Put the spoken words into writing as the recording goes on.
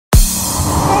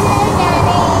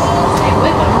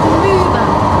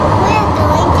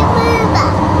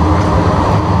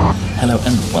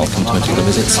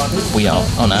visits. We are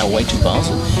on our way to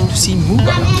Basel to see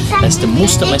MUBA. That's the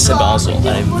Mustermesse Basel,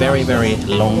 a very, very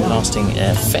long-lasting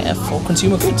fair for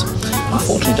consumer goods.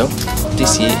 Unfortunately though,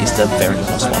 this year is the very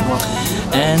last one.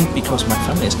 And because my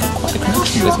family has got quite a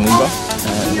connection with MUBA,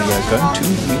 we are going to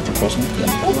meet the person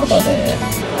over there.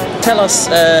 Tell us,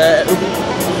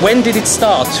 when did it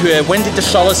start? When did the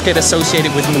Schallers get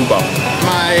associated with MUBA?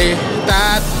 My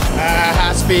dad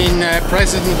has been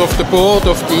president of the board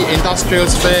of the industrial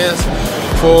fairs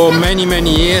for many,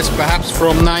 many years, perhaps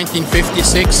from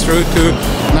 1956 through to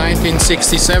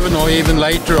 1967 or even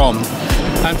later on.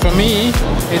 And for me,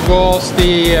 it was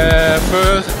the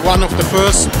one of the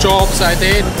first jobs I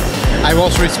did. I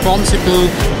was responsible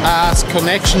as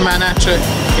connection manager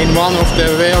in one of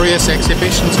the various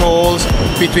exhibition halls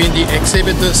between the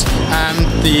exhibitors and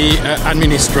the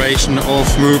administration of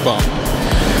MUBA.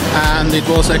 And it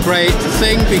was a great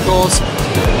thing because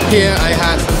here I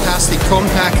had fantastic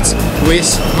contacts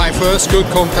with, my first good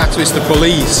contacts with the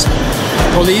police.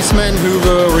 Policemen who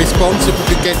were responsible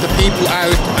to get the people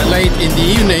out late in the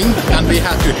evening, and we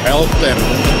had to help them.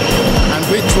 And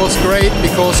which was great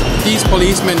because these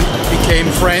policemen became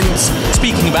friends.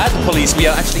 Speaking about the police, we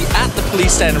are actually at the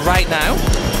police stand right now.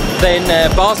 Then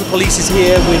Basel Police is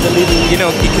here with a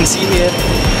little, you can see here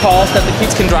cars that the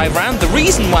kids can drive around. The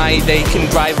reason why they can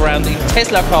drive around in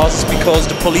Tesla cars is because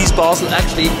the police Basel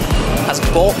actually has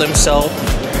bought themselves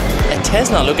a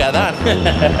Tesla. Look at that.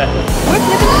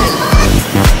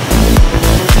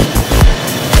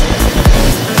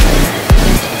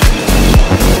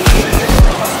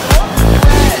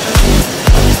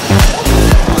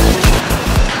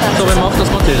 So, wer macht das,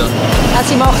 Matilda? Ja,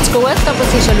 sie macht es gut, aber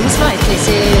sie ist ein Hausmädchen.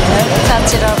 Jetzt hat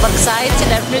sie aber gesagt, sie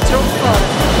darf nicht zurückfahren.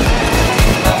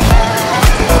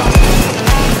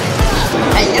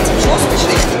 Hey, jetzt am Schluss bist du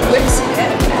richtig gut gewesen, he?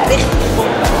 Richtig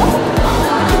gut.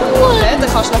 Ja, dann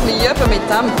kannst du noch ein bisschen üben mit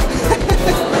dem.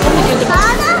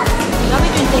 Ja,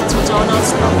 wir gehen jetzt zum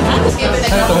Zahnarzt machen. Ja,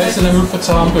 da hast du eine Haufen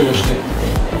Zahnbürste.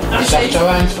 Ist das auch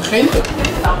eins für Kinder?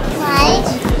 Nein.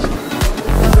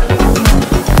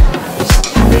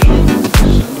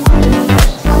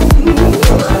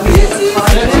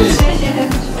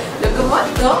 Schau mal,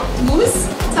 da, Maus,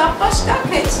 Zahnpasta,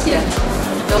 kennst du die?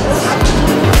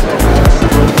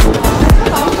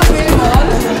 Danke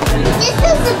vielmals. This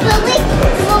is the building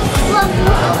for what?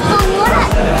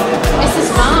 Es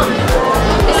ist warm.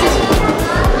 Es ist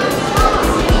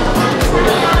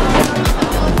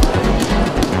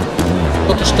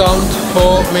Der Stand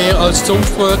von mir als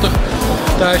Zunftbruder,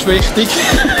 der ist wichtig.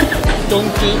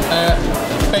 Dunkel,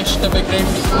 fester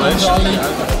Begriff für alle.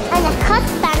 And a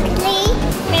custard,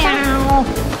 meow.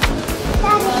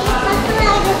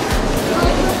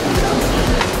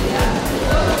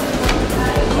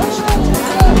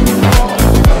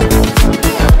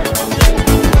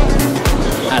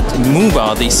 At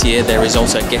MUBA this year there is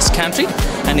also a guest country,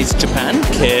 and it's Japan.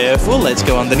 Careful, let's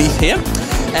go underneath here.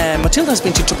 Matilda has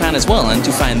been to Japan as well, and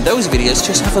to find those videos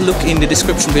just have a look in the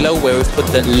description below where we've put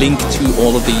the link to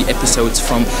all of the episodes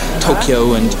from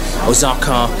Tokyo and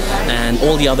Osaka and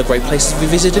all the other great places we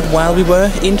visited while we were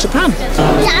in Japan.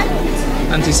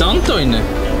 And die Sand da innen.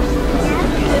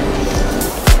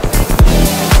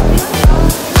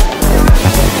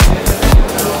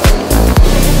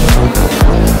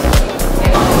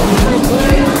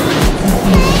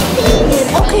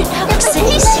 Okay, that's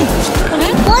sexy.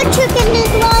 One chicken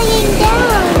is lying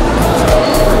down.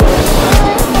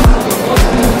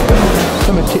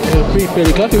 Will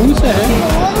ich gleich raus,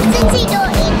 Warum sind sie da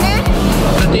innen?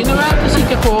 Da drinnen werden sie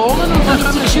geboren und dann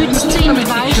können sie geschützt sind,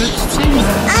 weißt du?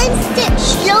 Ein Stück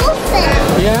schlafen.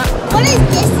 Ja. What is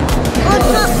this?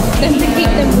 Then they keep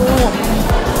them warm.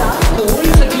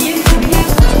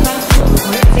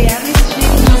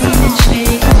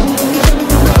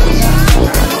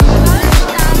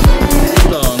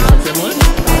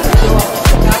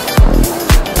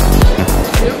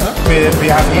 We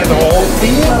have here the whole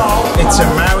thing. It's a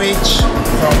marriage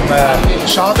from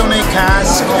Chardonnay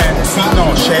cask and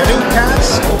Pinot Sherry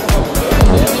cask.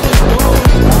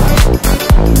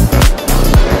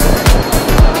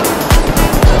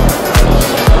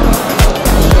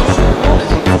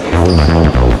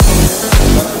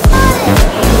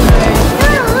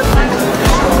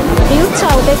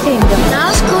 Vielzahl der Kinder.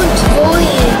 Das kommt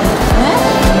vorher.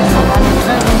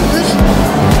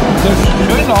 Das ist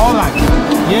schön anlegen.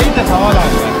 Jedes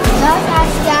anlegen. Das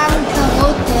heißt gerne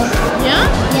Karotte. Ja?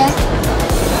 Ja.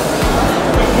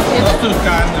 Das tut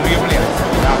gerne Rüebli.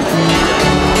 Ja.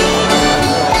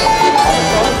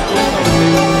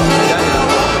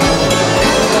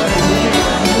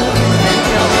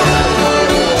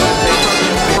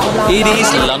 It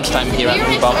is lunchtime here at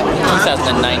MUBA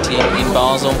 2019 in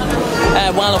Basel.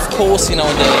 While of course, you know,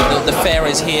 the fair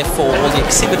is here for all the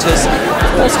exhibitors,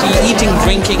 of course the eating,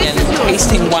 drinking and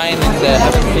tasting wine and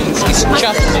other things is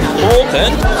just as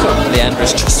important. Leander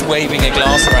is just waving a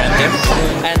glass around him.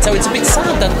 And so it's a bit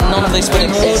sad that none of this will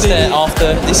exist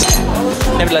after this.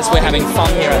 Nevertheless, we're having fun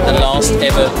here at the last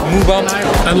ever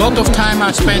MUBA. A lot of time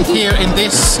I spent here in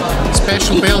this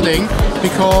special building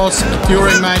because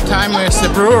during my time with the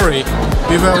brewery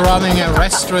we were running a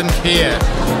restaurant here,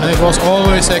 and it was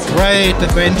always a great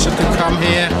adventure to come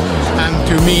here and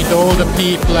to meet all the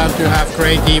people and to have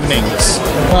great evenings.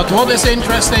 But what is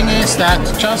interesting is that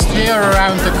just here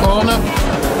around the corner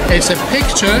is a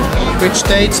picture which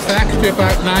dates back to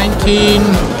about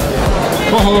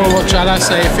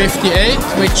 58,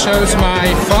 which shows my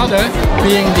father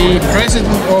being the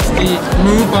president of the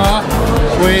MUBA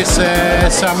with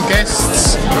some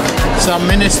guests, some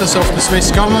ministers of the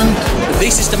Swiss government.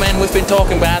 This is the man we've been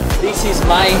talking about. This is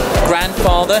my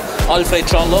grandfather, Alfred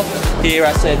Schaller, here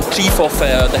as chief of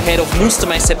the head of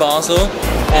Mustermesse Basel,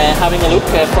 having a look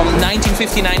from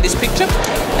 1959, this picture.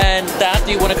 And Dad,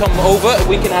 do you want to come over?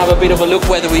 We can have a bit of a look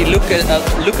whether we look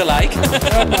alike.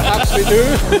 Perhaps we do.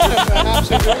 Perhaps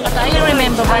we do. I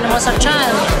remember when I was a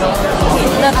child,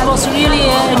 that was really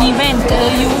an event.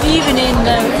 You even in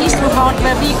the eastern part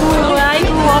where I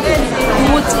grew up, you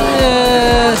would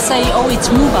say, oh, it's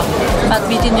MUBA, but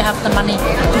we didn't have the money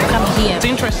to come here.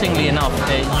 Interestingly enough,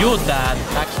 your dad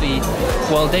actually,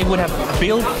 well, they would have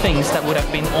built things that would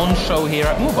have been on show here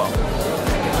at MUBA.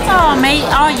 Oh,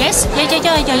 yes, yeah,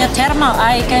 Therma.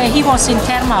 He was in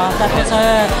Therma. That was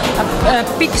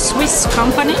a big Swiss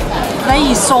company.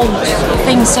 They sold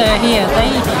things here.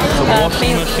 They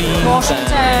washing machines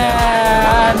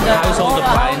and household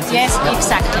appliances. Yes,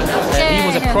 exactly. He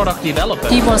was a product developer.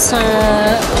 He was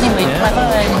anyway clever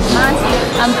and nice,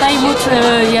 and they would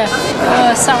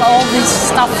sell all this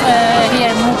stuff here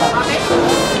in MUBA.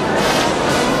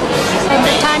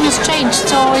 The time has changed,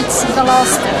 so it's the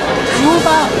last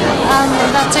MUBA, and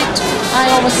that's it.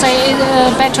 I always say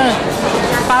better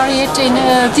bury it in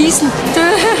a decent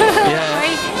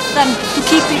way than to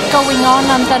keep it going on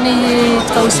and then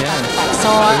it goes back. So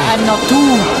I'm not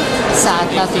too sad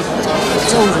that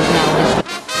it's over now.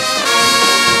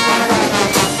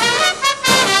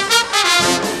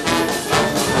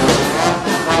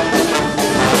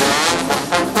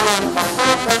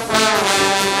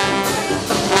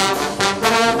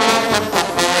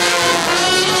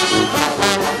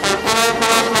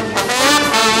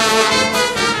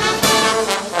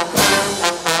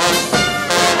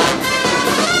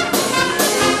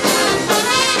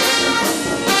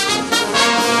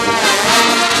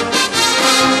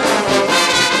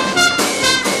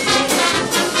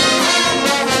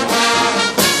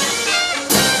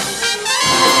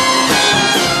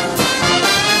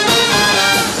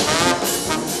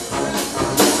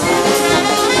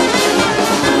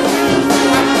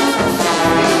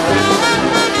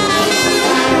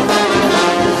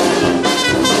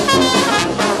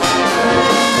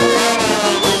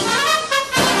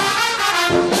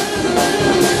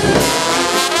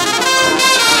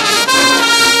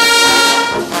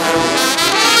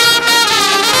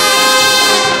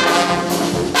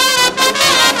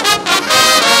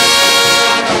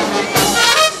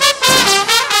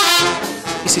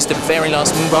 This is the very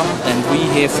last MUBA, and we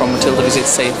here from Matilda Visits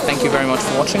say thank you very much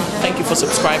for watching, thank you for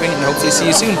subscribing, and hopefully see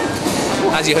you soon.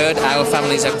 As you heard, our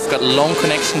families have got long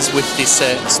connections with this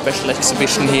special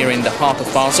exhibition here in the heart of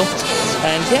Basel,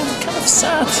 and yeah, kind of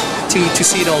sad to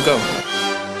see it all go.